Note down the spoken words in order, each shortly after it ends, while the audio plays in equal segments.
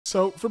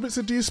So,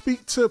 Fabrizio, do you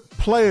speak to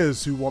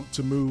players who want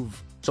to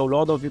move? So a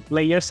lot of the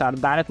players are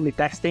directly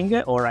testing,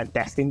 or I'm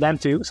testing them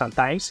too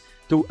sometimes,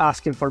 to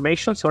ask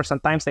information. So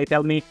sometimes they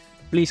tell me,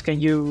 please, can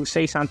you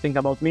say something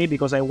about me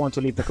because I want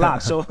to leave the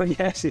club? So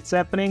yes, it's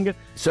happening.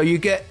 So you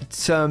get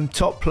some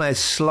top players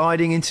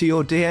sliding into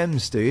your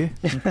DMs, do you?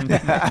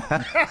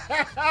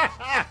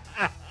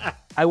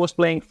 I was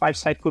playing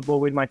five-side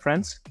football with my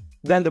friends.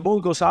 Then the ball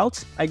goes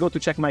out. I go to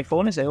check my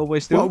phone, as I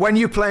always do. Well, when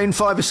you're playing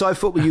five-a-side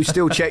football, you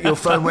still check your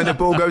phone when the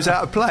ball goes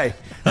out of play.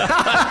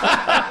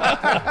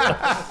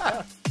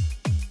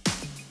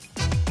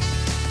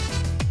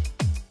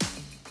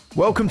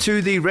 Welcome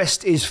to The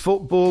Rest is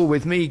Football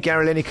with me,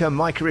 Gary Lineker,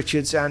 Micah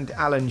Richards and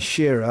Alan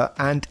Shearer.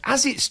 And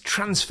as it's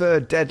transfer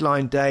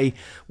deadline day,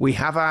 we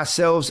have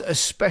ourselves a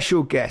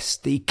special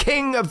guest, the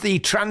king of the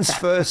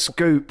transfer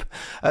scoop,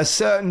 a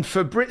certain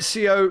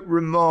Fabrizio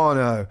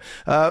Romano.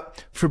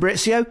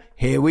 Fabrizio,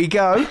 here we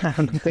go.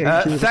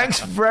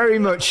 Thanks very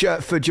much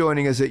for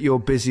joining us at your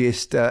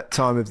busiest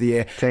time of the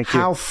year. Thank you.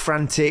 How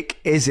frantic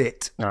is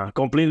it?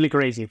 Completely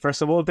crazy.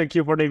 First of all, thank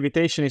you for the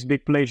invitation. It's a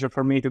big pleasure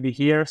for me to be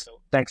here.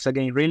 So thanks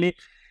again, really.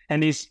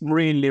 And it's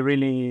really,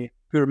 really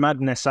pure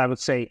madness, I would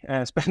say.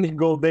 Spending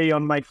all day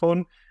on my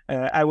phone.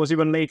 I was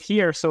even late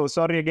here, so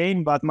sorry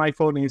again, but my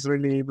phone is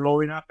really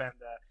blowing up and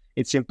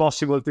it's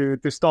impossible to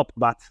stop.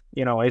 But,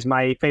 you know, it's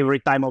my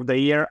favorite time of the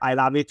year. I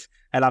love it.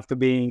 I love to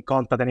be in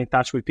contact and in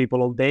touch with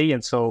people all day.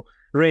 And so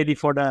ready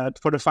for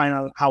the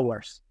final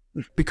hours.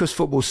 Because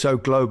football's so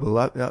global,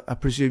 I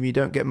presume you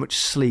don't get much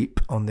sleep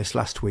on this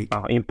last week.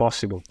 Oh,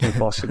 impossible.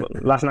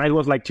 Last night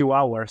was like 2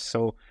 hours,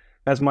 so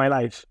that's my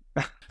life.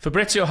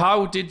 Fabrizio,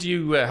 how did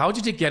you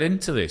get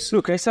into this?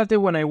 Look, I started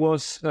when I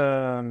was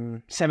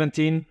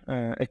 17,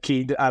 a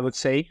kid, I would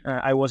say.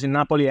 I was in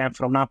Napoli. I'm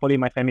from Napoli.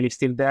 My family is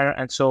still there.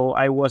 And so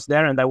I was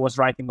there and I was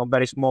writing on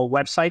very small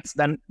websites.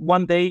 Then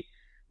one day,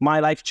 my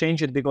life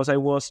changed because I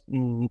was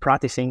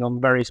practicing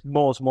on very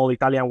small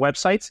Italian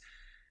websites.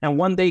 And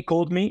one day he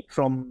called me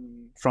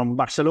from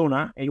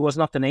Barcelona. He was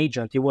not an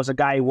agent. He was a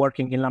guy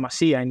working in La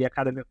Masia in the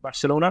Academy of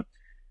Barcelona.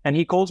 And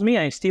he calls me.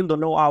 I still don't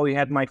know how he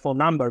had my phone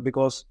number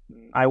because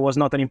I was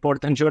not an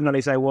important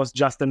journalist. I was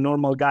just a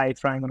normal guy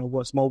trying on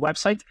a small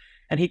website.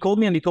 And he called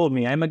me and he told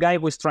me, I'm a guy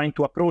who was trying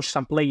to approach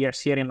some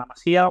players here in La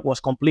Masia. Was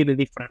completely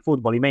different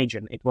football.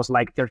 Imagine, it was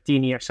like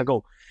 13 years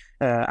ago.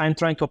 I'm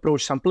trying to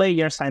approach some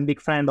players. I'm a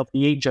big friend of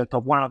the agent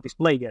of one of these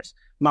players,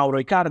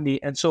 Mauro Icardi.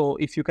 And so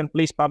if you can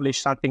please publish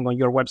something on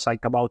your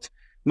website about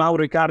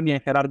Mauro Icardi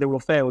and Gerard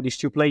Deulofeu, these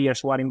two players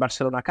who are in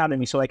Barcelona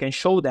Academy, so I can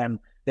show them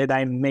that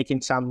I'm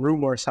making some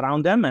rumors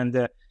around them.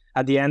 And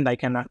at the end, I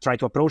can try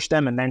to approach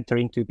them and enter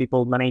into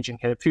people managing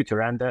the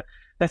future. And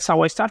that's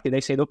how I started.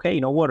 I said, okay,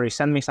 no worries,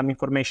 send me some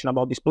information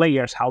about these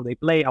players, how they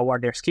play, how are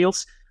their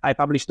skills. I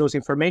published those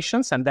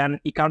informations. And then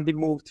Icardi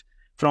moved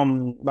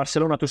from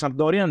Barcelona to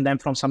Sampdoria and then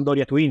from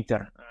Sampdoria to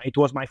Inter. It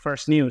was my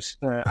first news.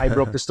 I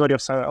broke the story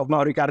of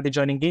Mauro Icardi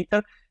joining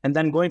Inter. And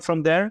then going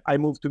from there, I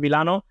moved to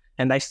Milano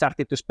and I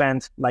started to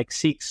spend like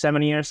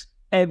 6-7 years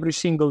every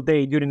single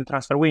day during the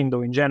transfer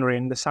window in January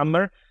and the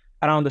summer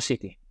around the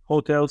city.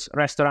 Hotels,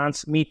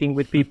 restaurants, meeting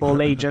with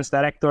people, agents,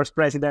 directors,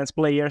 presidents,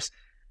 players.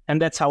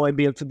 And that's how I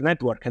built the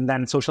network. And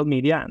then social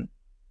media,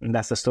 and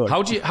that's the story.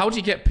 How do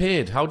you get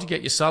paid? How do you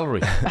get your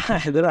salary?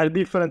 There are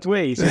different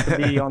ways. It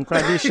could be on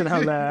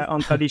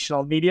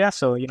traditional media.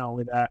 So, you know,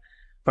 with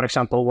for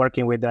example,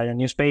 working with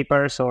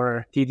newspapers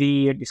or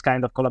TV, this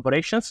kind of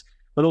collaborations.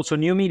 But also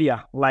new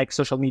media like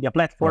social media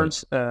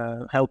platforms,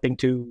 right. Helping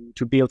to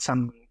build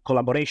some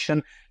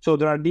collaboration. So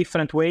there are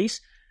different ways.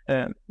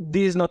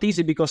 This is not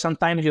easy because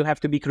sometimes you have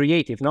to be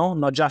creative, no?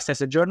 Not just as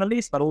a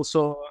journalist, but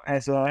also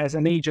as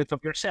an agent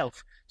of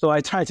yourself. So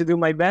I try to do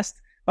my best,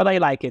 but I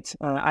like it.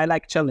 I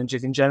like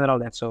challenges in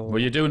general. And so, well,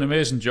 you're doing an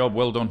amazing job.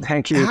 Well done.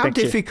 Thank you. How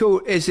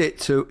difficult is it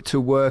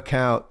to work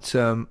out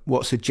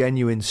what's a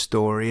genuine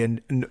story?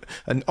 And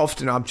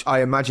often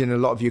I imagine a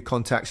lot of your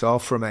contacts are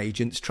from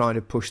agents trying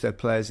to push their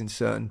players in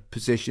certain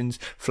positions,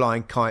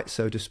 flying kites,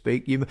 so to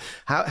speak.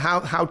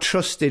 How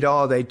trusted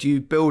are they? Do you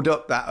build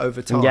up that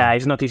over time? Yeah,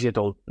 it's not easy at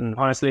all.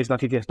 Honestly, it's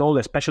not easy at all,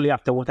 especially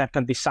after what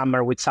happened this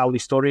summer with Saudi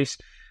stories.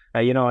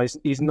 You know,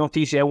 it's not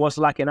easy. I was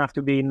lucky enough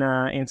to be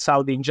in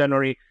Saudi in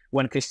January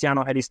when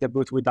Cristiano had his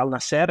debut with Al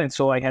Nassr, and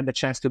so I had the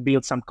chance to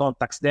build some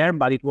contacts there,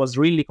 but it was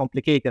really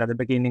complicated at the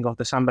beginning of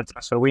the summer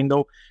transfer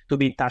window to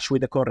be in touch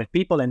with the correct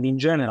people. And in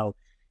general,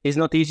 it's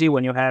not easy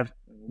when you have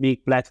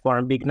big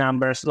platform, big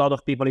numbers, a lot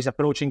of people is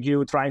approaching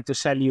you, trying to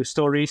sell you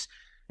stories.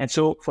 And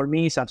so for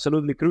me, it's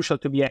absolutely crucial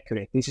to be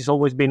accurate. This has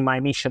always been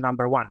my mission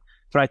number one.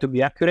 Try to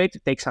be accurate,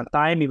 take some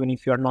time, even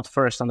if you are not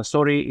first on the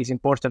story, it's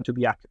important to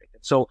be accurate.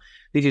 So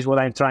this is what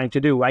I'm trying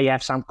to do. I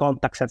have some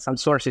contacts and some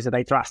sources that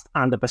I trust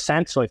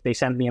 100%. So if they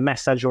send me a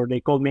message or they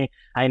call me,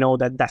 I know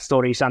that that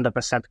story is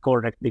 100%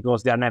 correct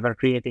because they are never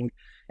creating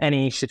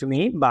any issue to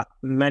me. But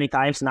many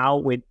times now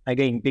with,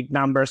 again, big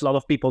numbers, a lot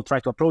of people try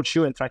to approach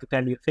you and try to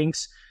tell you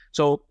things.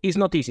 So it's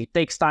not easy. It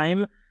takes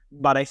time.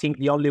 But I think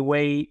the only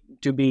way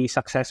to be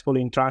successful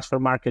in transfer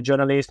market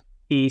journalism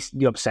is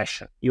the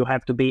obsession. You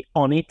have to be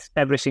on it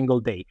every single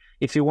day.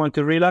 If you want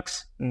to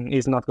relax,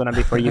 is not going to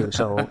be for you.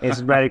 So it's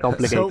very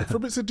complicated. So,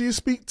 Fabrizio, do you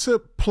speak to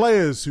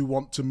players who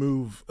want to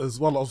move as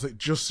well, or is it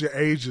just your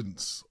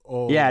agents?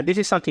 Or... Yeah, this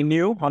is something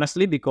new,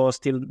 honestly, because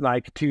till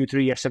like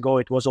 2-3 years ago,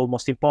 it was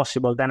almost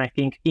impossible. Then I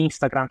think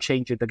Instagram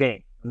changed the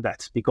game on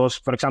that. Because,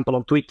 for example,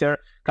 on Twitter,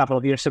 a couple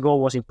of years ago,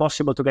 it was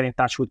impossible to get in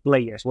touch with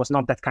players. It was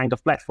not that kind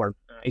of platform.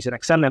 It's an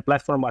excellent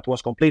platform, but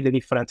was completely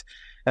different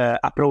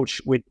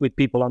approach with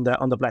people on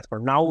the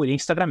platform. Now with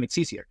Instagram, it's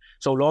easier.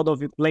 So a lot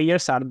of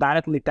players are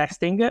directly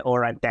testing,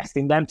 or I'm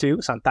testing them too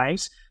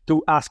sometimes,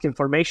 to ask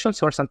information.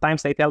 So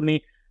sometimes they tell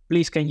me,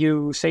 please, can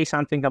you say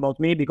something about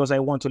me because I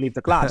want to leave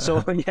the club?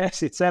 So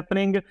yes, it's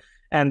happening,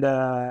 and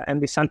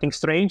it's something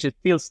strange. It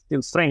feels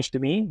still strange to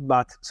me,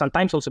 but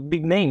sometimes also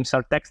big names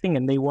are texting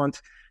and they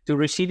want to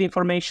receive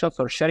information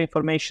or share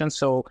information.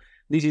 So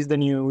this is the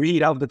new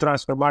era of the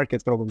transfer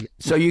market, probably.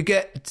 So you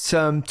get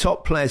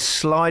top players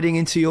sliding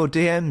into your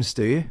DMs,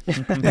 do you?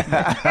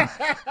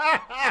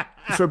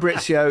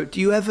 Fabrizio,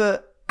 do you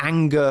ever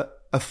anger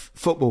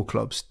football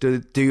clubs?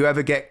 Do you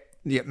ever get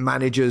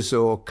managers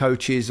or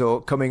coaches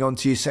or coming on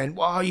to you saying,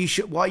 why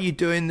are you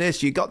doing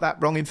this? You got that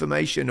wrong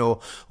information, or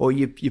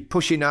you're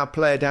pushing our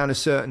player down a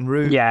certain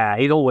route? Yeah,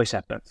 it always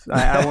happens.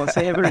 I won't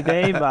say every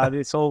day, but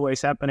it's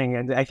always happening,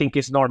 and I think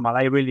it's normal.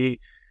 I really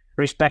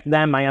respect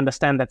them. I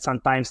understand that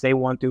sometimes they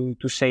want to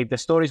save the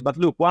stories, but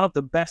look, one of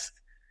the best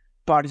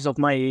parts of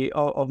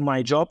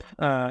my job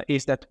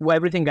is that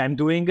everything I'm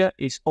doing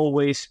is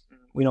always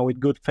with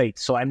good faith.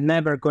 So I'm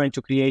never going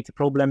to create a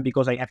problem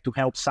because I have to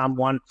help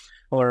someone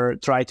or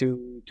try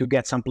to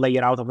get some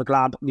player out of the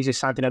club. This is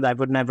something that I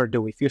would never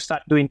do. If you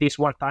start doing this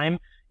one time,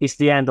 it's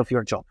the end of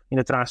your job in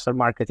the transfer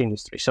market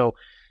industry. So,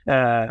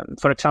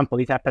 for example,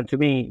 it happened to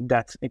me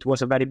that it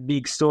was a very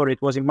big story.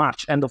 It was in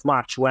March, end of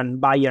March, when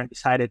Bayern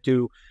decided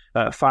to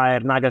fire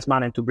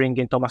Nagelsmann and to bring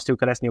in Thomas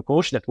Tuchel as new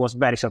coach. That was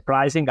very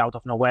surprising, out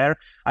of nowhere.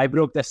 I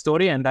broke the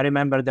story, and I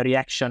remember the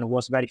reaction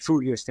was very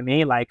furious to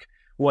me, like,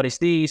 what is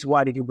this?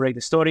 Why did you break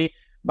the story?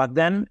 But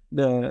then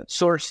the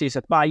sources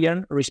at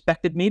Bayern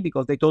respected me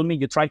because they told me,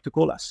 you tried to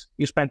call us.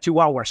 You spent 2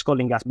 hours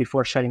calling us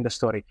before sharing the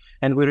story.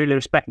 And we really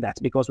respect that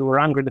because we were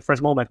angry the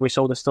first moment we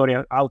saw the story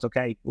out.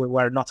 Okay, we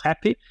were not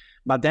happy.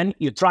 But then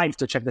you tried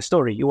to check the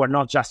story. You were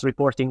not just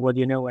reporting what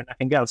you know and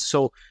nothing else.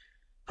 So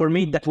for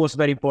me, that was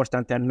very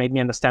important and made me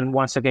understand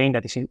once again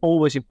that it's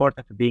always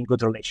important to be in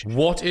good relations.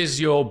 What is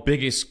your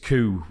biggest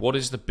coup? What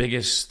is the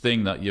biggest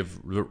thing that you've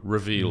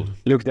revealed?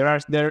 Look, there are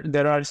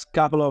a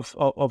couple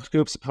of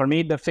coups. For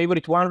me, the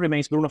favorite one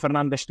remains Bruno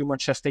Fernandes to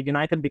Manchester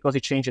United because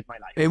it changed my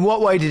life. In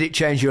what way did it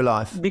change your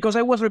life? Because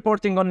I was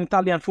reporting on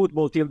Italian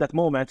football till that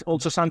moment,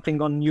 also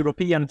something on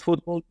European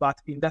football. But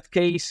in that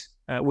case,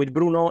 with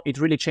Bruno, it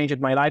really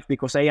changed my life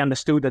because I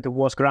understood that there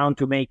was ground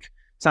to make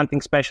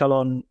something special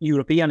on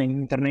European and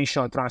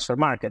international transfer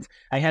market.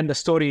 I had the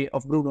story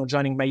of Bruno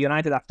joining Man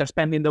United after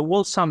spending the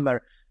whole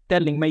summer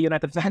telling Man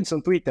United fans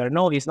on Twitter,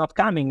 no, he's not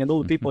coming. And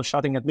all the people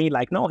shouting at me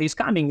like, no, he's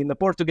coming. In the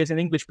Portuguese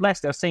and English press,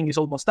 they're saying he's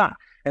almost done.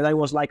 And I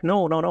was like,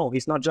 no,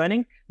 he's not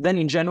joining. Then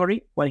in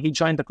January, when he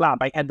joined the club,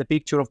 I had the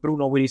picture of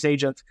Bruno with his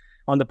agent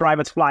on the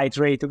private flight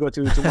ready to go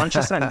to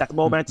Manchester. And that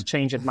moment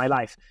changed my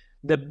life.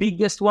 The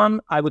biggest one,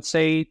 I would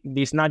say,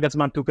 this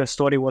Nagelsmann Tuchel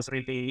story was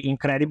really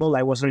incredible.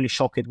 I was really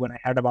shocked when I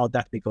heard about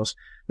that because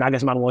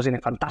Nagelsmann was in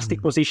a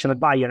fantastic position at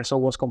Bayern, so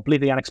it was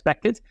completely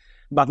unexpected.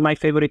 But my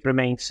favorite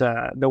remains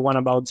the one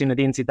about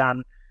Zinedine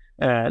Zidane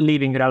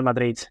leaving Real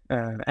Madrid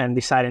and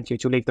deciding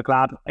to leave the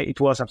club.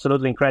 It was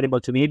absolutely incredible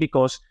to me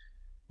because,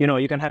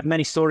 you can have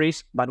many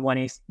stories, but when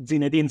it's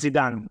Zinedine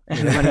Zidane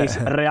and when it's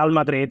Real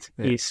Madrid,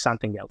 is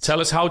something else. Tell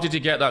us, how did you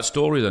get that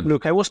story then?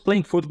 Look, I was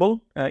playing football.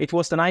 It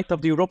was the night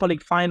of the Europa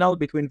League final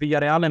between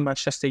Villarreal and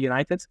Manchester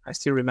United. I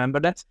still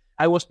remember that.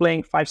 I was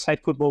playing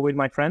five-side football with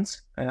my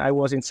friends. I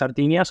was in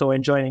Sardinia, so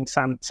enjoying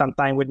some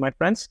time with my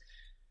friends.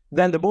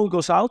 Then the ball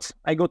goes out.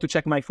 I go to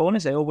check my phone,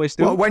 as I always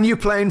do. Well, when you're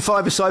playing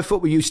five-a-side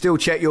football, you still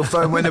check your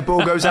phone when the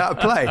ball goes out of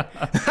play?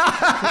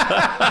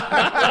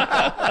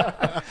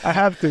 I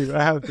have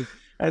to.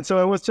 And so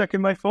I was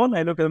checking my phone.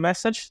 I look at the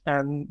message,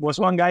 and was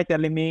one guy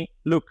telling me,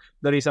 look,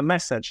 there is a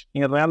message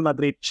in a Real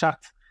Madrid chat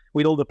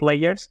with all the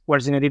players where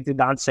Zinedine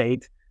Zidane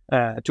said,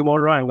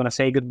 tomorrow I'm going to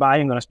say goodbye.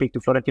 I'm going to speak to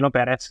Florentino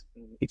Perez.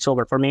 It's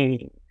over for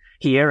me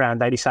here,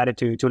 and I decided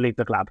to leave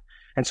the club.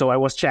 And so I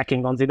was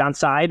checking on Zidane's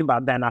side,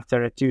 but then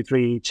after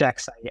 2-3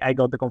 checks, I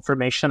got the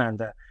confirmation,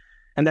 and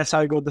that's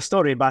how I got the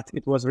story. But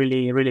it was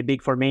really, really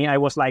big for me. I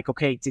was like,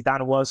 okay,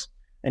 Zidane was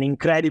an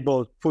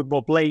incredible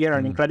football player,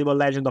 an incredible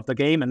legend of the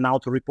game, and now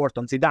to report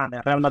on Zidane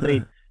at Real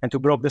Madrid and to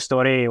broke the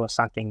story was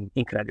something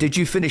incredible. Did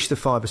you finish the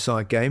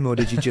five-a-side game, or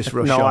did you just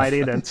rush no, off? No, I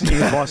didn't.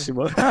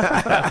 Impossible.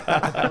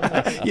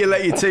 You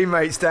let your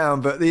teammates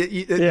down, but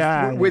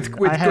with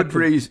good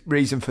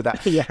reason for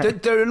that. Yeah.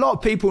 There are a lot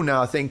of people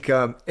now, I think,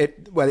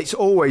 it's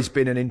always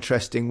been an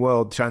interesting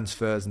world,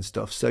 transfers and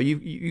stuff. So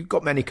you've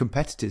got many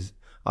competitors,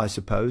 I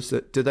suppose.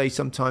 Do they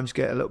sometimes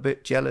get a little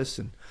bit jealous?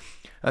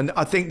 And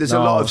I think there's a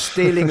lot of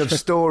stealing of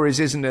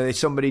stories, isn't there? If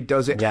somebody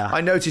does it. Yeah.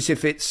 I notice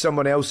if it's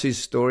someone else's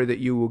story that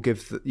you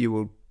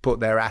will put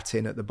their @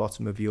 in at the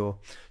bottom of your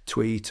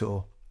tweet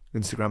or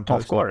Instagram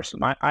post? Of course.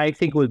 I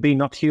think it would be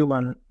not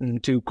human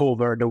to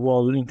cover the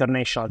whole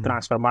international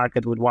transfer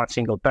market with one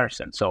single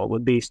person. So it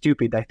would be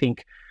stupid, I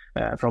think,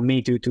 from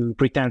me to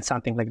pretend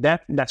something like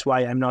that. That's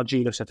why I'm not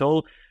jealous at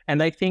all.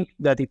 And I think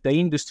that if the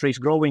industry is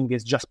growing,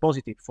 it's just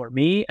positive for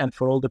me and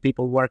for all the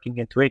people working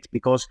into it.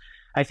 Because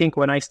I think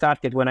when I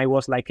started, when I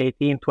was like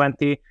 18,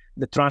 20,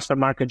 the transfer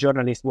market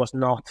journalist was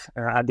not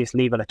at this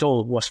level at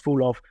all. It was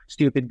full of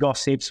stupid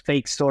gossips,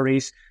 fake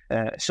stories.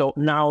 So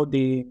now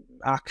the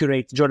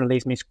accurate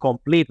journalism is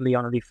completely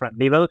on a different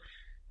level.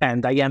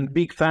 And I am a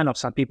big fan of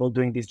some people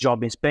doing this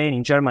job in Spain,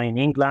 in Germany, in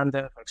England.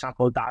 For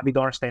example, David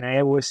Ornstein. I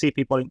always see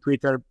people in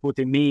Twitter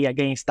putting me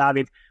against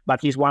David, but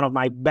he's one of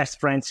my best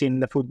friends in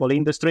the football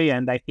industry,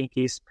 and I think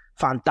he's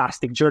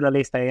fantastic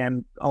journalist. I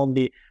am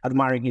only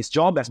admiring his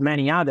job, as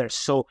many others.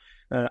 So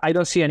I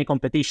don't see any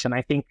competition.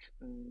 I think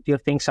till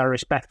things are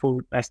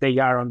respectful as they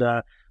are on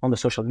the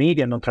social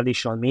media and on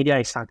traditional media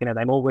is something that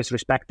I'm always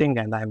respecting,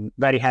 and I'm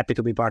very happy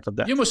to be part of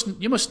that. You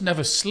must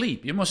never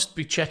sleep. You must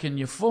be checking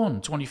your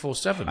phone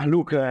 24/7.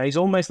 Look, it's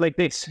almost like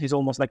this.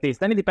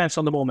 Then it depends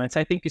on the moments.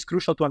 I think it's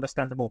crucial to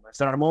understand the moments.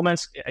 There are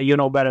moments, you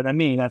know better than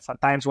me, that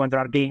sometimes when there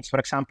are games, for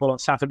example, on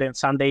Saturday and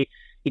Sunday,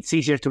 it's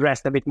easier to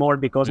rest a bit more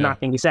because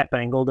nothing is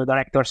happening. All the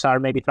directors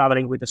are maybe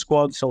traveling with the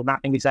squad, so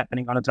nothing is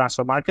happening on the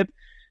transfer market.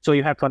 So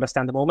you have to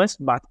understand the moments,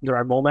 but there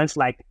are moments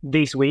like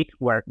this week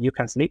where you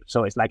can sleep.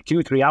 So it's like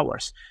 2-3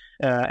 hours.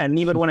 And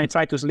even when I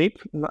try to sleep,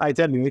 I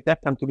tell you, it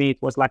happened to me.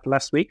 It was like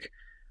last week.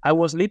 I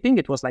was sleeping.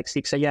 It was like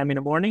 6 a.m. in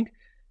the morning.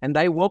 And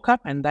I woke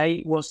up and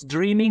I was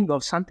dreaming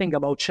of something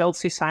about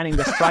Chelsea signing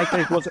the striker.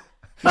 It was,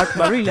 but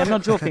really, I'm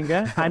not joking.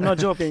 I'm not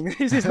joking.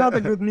 This is not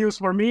a good news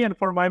for me and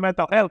for my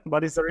mental health,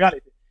 but it's the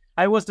reality.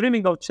 I was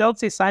dreaming of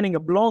Chelsea signing a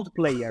blonde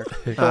player.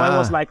 So I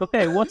was like,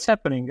 okay, what's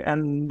happening?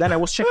 And then I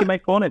was checking my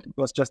phone. It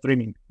was just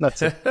dreaming.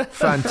 That's it.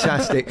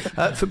 Fantastic.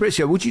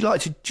 Fabrizio, would you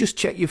like to just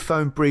check your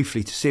phone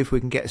briefly to see if we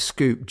can get a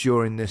scoop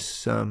during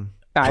this podcast?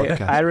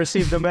 I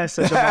received a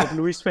message about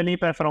Luis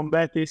Felipe from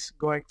Betis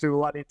going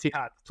to Al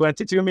Ittihad.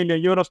 22 million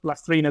euros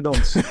plus 3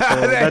 add-ons. So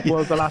that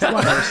was the last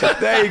one I received.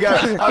 There you go.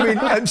 I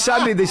mean,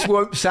 sadly, this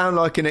won't sound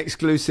like an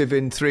exclusive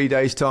in 3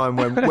 days' time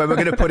when we're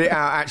going to put it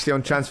out actually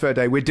on transfer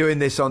day. We're doing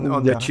this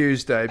on the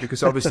Tuesday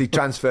because obviously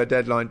transfer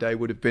deadline day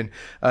would have been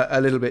a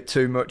little bit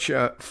too much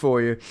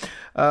for you.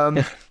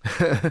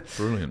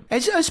 Brilliant.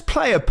 Has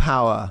player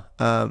power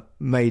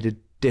made a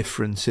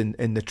difference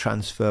in the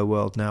transfer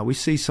world now? We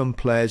see some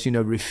players,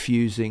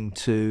 refusing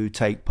to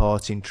take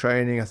part in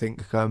training. I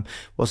think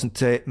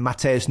wasn't it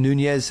Mateus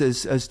Nunes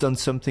has done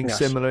something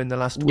similar in the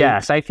last week?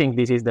 Yes, I think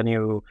this is the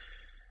new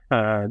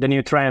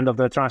trend of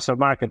the transfer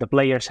market. The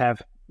players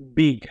have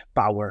big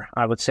power,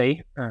 I would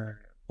say.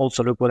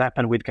 Also, look what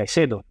happened with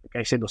Caicedo. The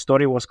Caicedo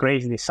story was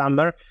crazy this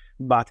summer,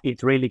 but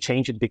it really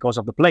changed because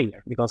of the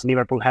player, because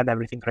Liverpool had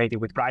everything ready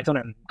with Brighton,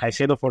 and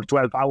Caicedo for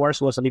 12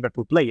 hours was a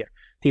Liverpool player,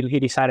 till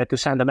he decided to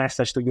send a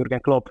message to Jurgen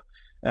Klopp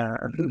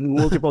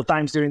multiple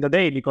times during the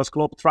day, because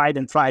Klopp tried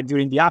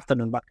during the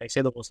afternoon, but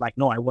Caicedo was like,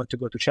 no, I want to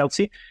go to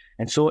Chelsea.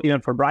 And so even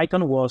for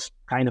Brighton was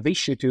kind of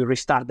issue to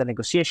restart the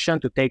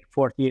negotiation, to take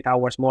 48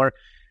 hours more.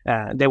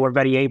 They were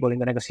very able in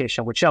the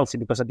negotiation with Chelsea,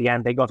 because at the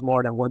end they got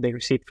more than what they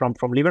received from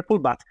Liverpool,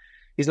 but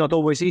it's not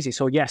always easy.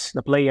 So yes,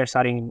 the players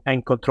are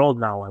in control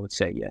now, I would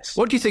say, yes.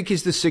 What do you think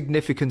is the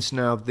significance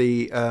now of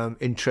the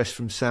interest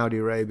from Saudi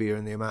Arabia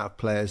and the amount of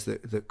players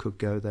that could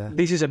go there?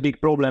 This is a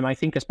big problem, I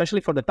think,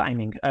 especially for the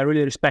timing. I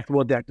really respect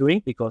what they're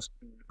doing, because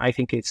I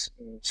think it's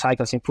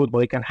cycles in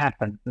football. It can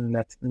happen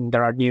that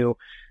there are new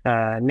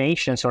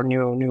nations or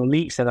new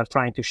leagues that are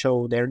trying to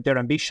show their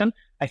ambition.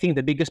 I think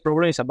the biggest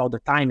problem is about the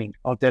timing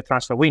of the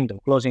transfer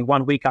window, closing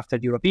 1 week after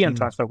the European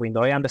transfer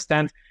window. I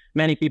understand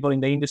many people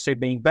in the industry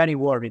being very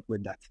worried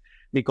with that,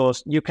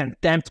 because you can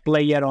tempt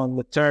player on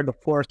the 3rd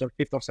or 4th or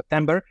 5th of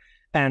September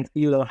and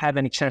you don't have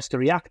any chance to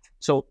react.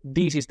 So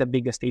this is the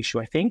biggest issue,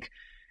 I think.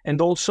 And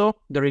also,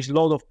 there is a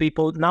lot of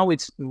people, now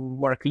it's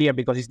more clear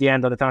because it's the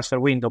end of the transfer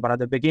window, but at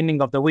the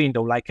beginning of the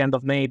window, like end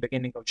of May,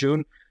 beginning of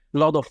June, a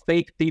lot of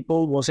fake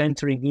people was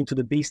entering into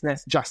the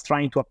business, just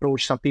trying to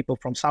approach some people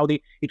from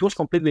Saudi. It was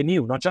completely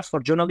new, not just for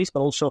journalists,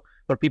 but also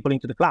for people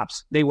into the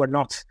clubs. They were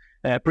not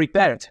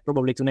prepared,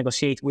 probably, to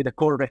negotiate with the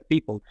correct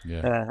people.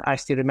 Yeah. I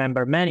still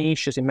remember many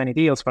issues in many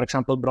deals. For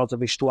example,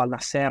 Brozovic to Al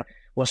Nasser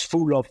was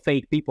full of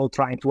fake people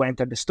trying to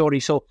enter the story.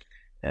 So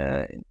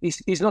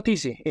it's not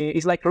easy.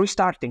 It's like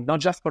restarting, not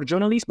just for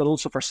journalists, but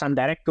also for some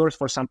directors,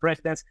 for some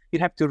presidents. You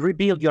have to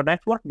rebuild your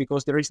network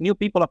because there is new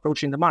people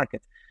approaching the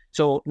market.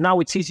 So now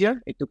it's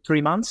easier. It took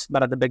 3 months,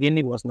 but at the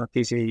beginning it was not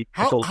easy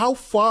at all. How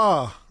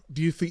far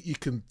do you think you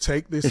can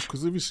take this?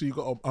 Because obviously you've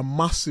got a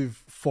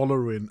massive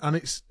following and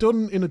it's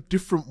done in a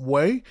different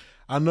way.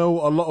 I know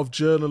a lot of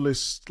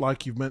journalists,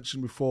 like you've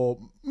mentioned before,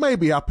 may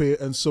be happy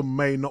and some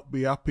may not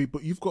be happy,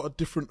 but you've got a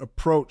different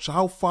approach.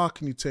 How far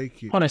can you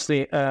take it?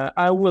 Honestly,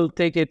 I will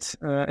take it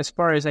as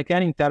far as I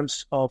can in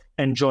terms of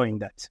enjoying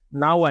that.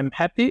 Now I'm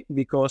happy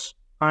because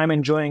I'm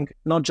enjoying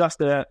not just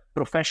the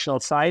professional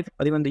side,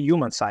 but even the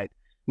human side.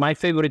 My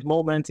favorite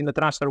moment in the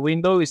transfer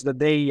window is the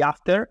day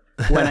after,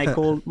 when I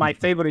call my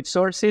favorite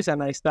sources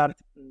and I start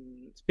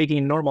speaking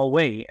in normal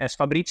way as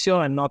Fabrizio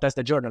and not as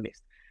the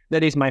journalist.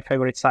 That is my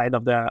favorite side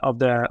of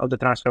the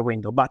transfer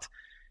window. But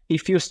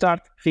if you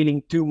start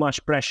feeling too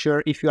much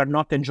pressure, if you are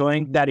not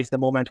enjoying, that is the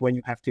moment when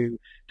you have to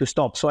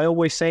stop. So I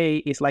always say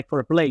it's like for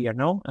a player,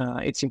 no?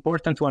 It's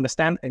important to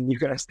understand, and you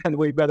can understand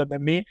way better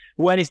than me,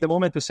 when is the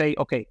moment to say,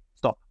 okay,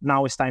 stop.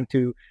 Now it's time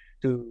to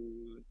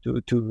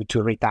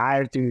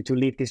retire, to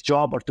leave this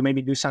job, or to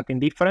maybe do something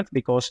different,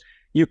 because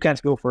you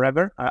can't go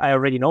forever. I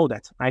already know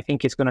that. I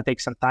think it's going to take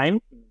some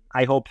time.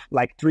 I hope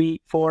like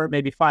 3, 4,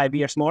 maybe 5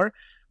 years more,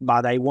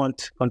 but I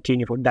won't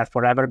continue for that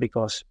forever,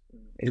 because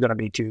it's going to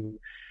be too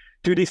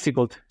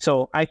difficult.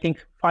 So I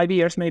think 5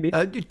 years maybe.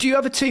 Do you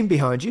have a team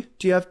behind you?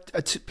 Do you have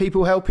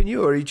people helping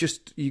you, or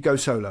you go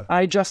solo?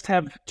 I just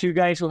have 2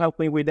 guys who help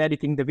me with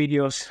editing the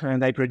videos,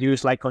 and I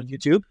produce like on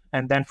YouTube.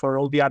 And then for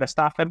all the other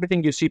stuff,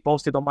 everything you see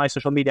posted on my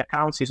social media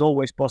accounts is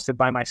always posted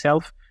by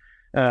myself.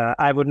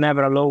 I would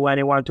never allow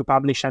anyone to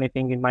publish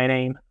anything in my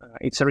name.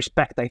 It's a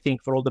respect, I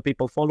think, for all the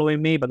people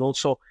following me, but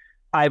also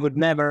I would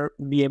never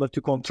be able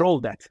to control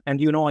that.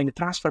 And in the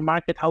transfer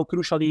market, how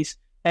crucial is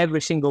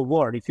every single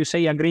word. If you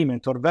say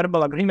agreement or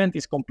verbal agreement,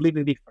 is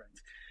completely different.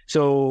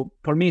 So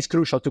for me, it's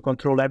crucial to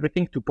control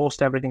everything, to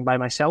post everything by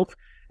myself.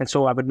 And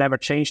so I would never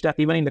change that.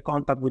 Even in the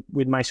contact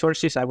with my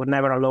sources, I would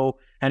never allow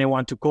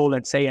anyone to call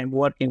and say, I'm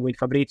working with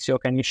Fabrizio,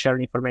 can you share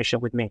information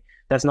with me?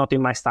 That's not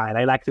in my style.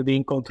 I like to be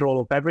in control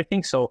of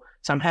everything. So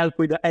some help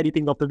with the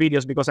editing of the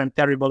videos, because I'm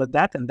terrible at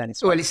that, and then it's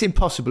fine. Well, it's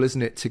impossible,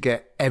 isn't it, to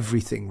get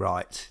everything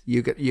right?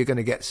 You're going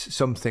to get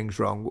some things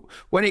wrong.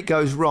 When it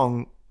goes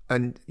wrong,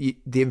 and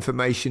the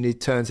information,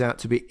 it turns out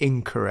to be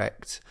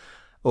incorrect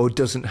or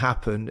doesn't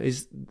happen,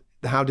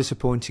 how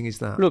disappointing is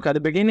that? Look, at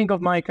the beginning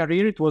of my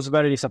career, it was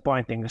very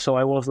disappointing. So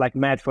I was like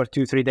mad for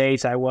 2-3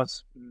 days. I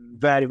was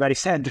very, very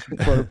sad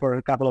for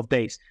a couple of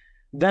days.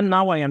 Then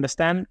now I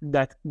understand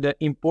that the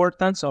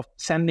importance of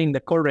sending the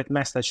correct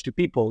message to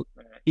people.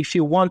 If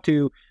you want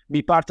to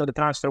be part of the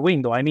transfer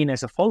window, I mean,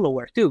 as a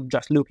follower too,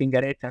 just looking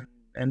at it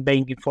and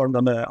being informed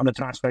on the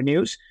transfer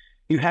news,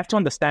 you have to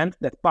understand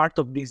that part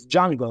of this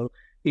jungle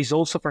is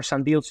also for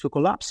some deals to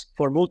collapse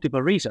for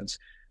multiple reasons.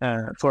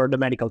 For the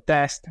medical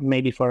test,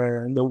 maybe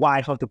for the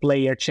wife of the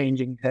player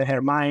changing her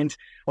mind,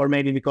 or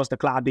maybe because the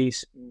club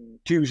is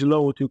too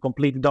slow to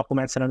complete the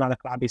documents and another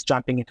club is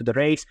jumping into the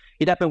race.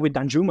 It happened with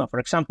Danjuma, for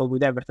example,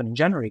 with Everton in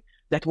January.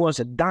 That was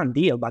a done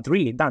deal, but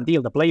really done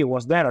deal. The player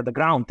was there at the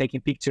ground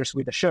taking pictures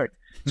with the shirt.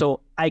 So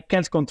I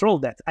can't control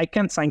that. I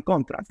can't sign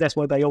contracts. That's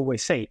what I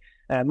always say.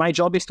 My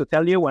job is to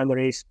tell you when there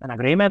is an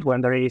agreement, when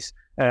there is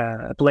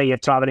a player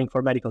traveling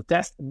for medical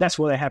test. That's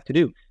what I have to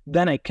do.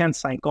 Then I can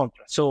sign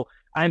contracts. So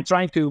I'm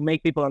trying to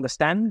make people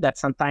understand that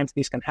sometimes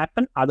this can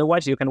happen.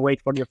 Otherwise, you can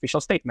wait for the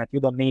official statement. You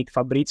don't need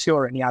Fabrizio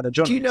or any other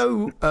journalist. Do you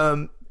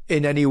know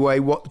in any way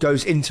what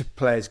goes into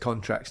players'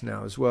 contracts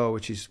now as well,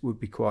 which would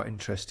be quite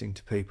interesting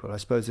to people? I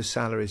suppose the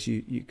salaries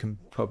you can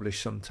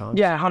publish sometimes.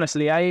 Yeah,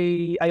 honestly,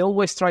 I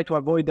always try to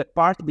avoid that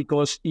part,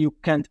 because you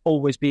can't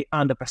always be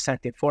 100%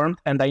 informed.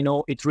 And I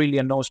know it really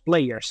annoys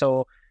players.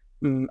 So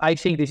I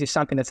think this is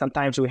something that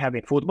sometimes we have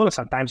in football.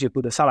 Sometimes you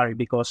put the salary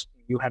because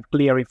you have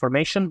clear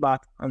information,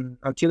 but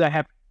until I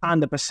have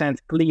 100%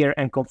 clear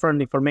and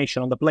confirmed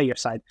information on the player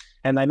side,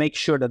 and I make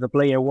sure that the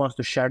player wants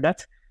to share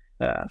that.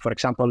 For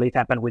example, it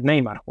happened with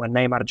Neymar. When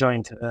Neymar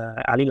joined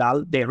Al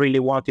Hilal, they really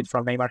wanted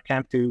from Neymar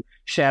camp to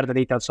share the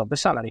details of the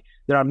salary.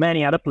 There are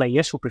many other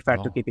players who prefer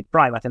to keep it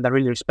private, and I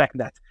really respect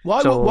that.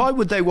 Why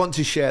would they want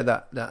to share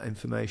that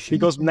information?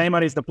 Because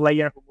Neymar is the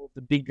player who moved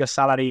the biggest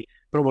salary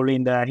probably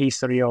in the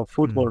history of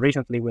football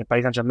recently, with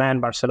Paris Saint-Germain,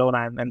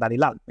 Barcelona, and Al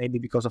Hilal. Maybe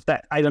because of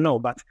that. I don't know,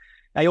 but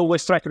I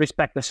always try to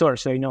respect the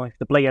source. So, if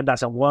the player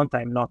doesn't want,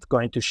 I'm not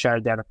going to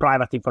share their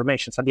private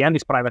information. So at the end,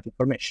 it's private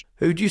information.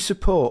 Who do you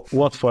support?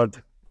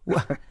 Watford.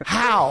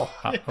 How?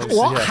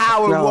 What?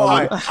 How and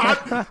why?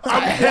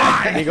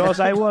 Why? Because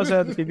I was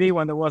at TV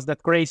when there was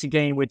that crazy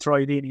game with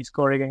Troy Deeney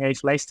scoring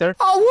against Leicester.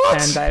 Oh,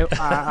 what? And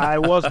I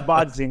was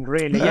buzzing,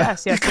 really.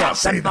 Yes.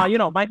 And,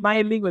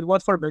 my link with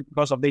Watford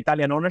because of the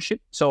Italian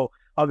ownership. So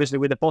obviously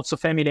with the Pozzo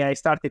family, I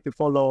started to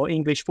follow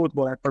English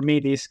football. And for me,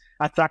 this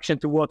attraction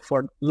to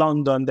Watford,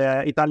 London,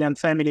 the Italian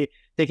family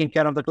taking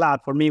care of the club,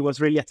 for me was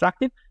really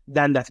attractive.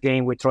 Then that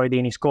game with Troy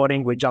Deeney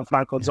scoring, with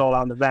Gianfranco Zola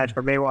on the bench,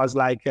 for me was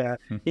like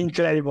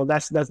incredible.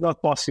 That's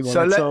not possible.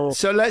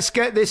 So let's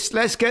get this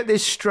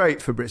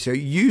straight, Fabrizio.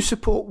 You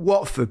support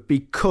Watford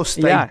because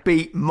they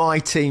beat my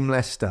team,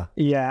 Leicester.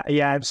 Yeah.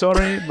 I'm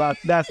sorry, but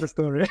that's the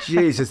story.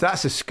 Jesus,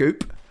 that's a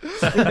scoop.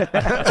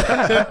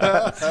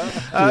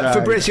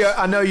 Fabrizio,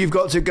 I know you've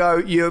got to go.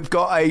 You've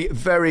got a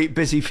very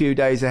busy few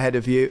days ahead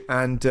of you,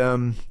 and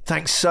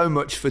thanks so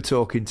much for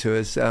talking to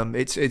us.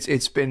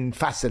 It's been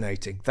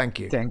fascinating. Thank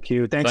you.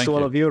 Thanks to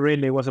all of you.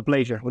 Really, it was a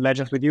pleasure. With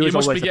Legends with you. You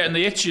must be getting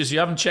the itches. You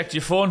haven't checked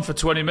your phone for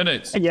 20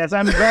 minutes. Yes,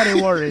 I'm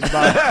very worried,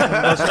 but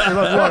it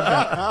was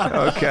working.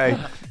 Okay.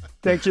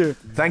 Thank you.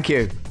 Thank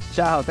you.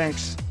 Ciao.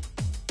 Thanks.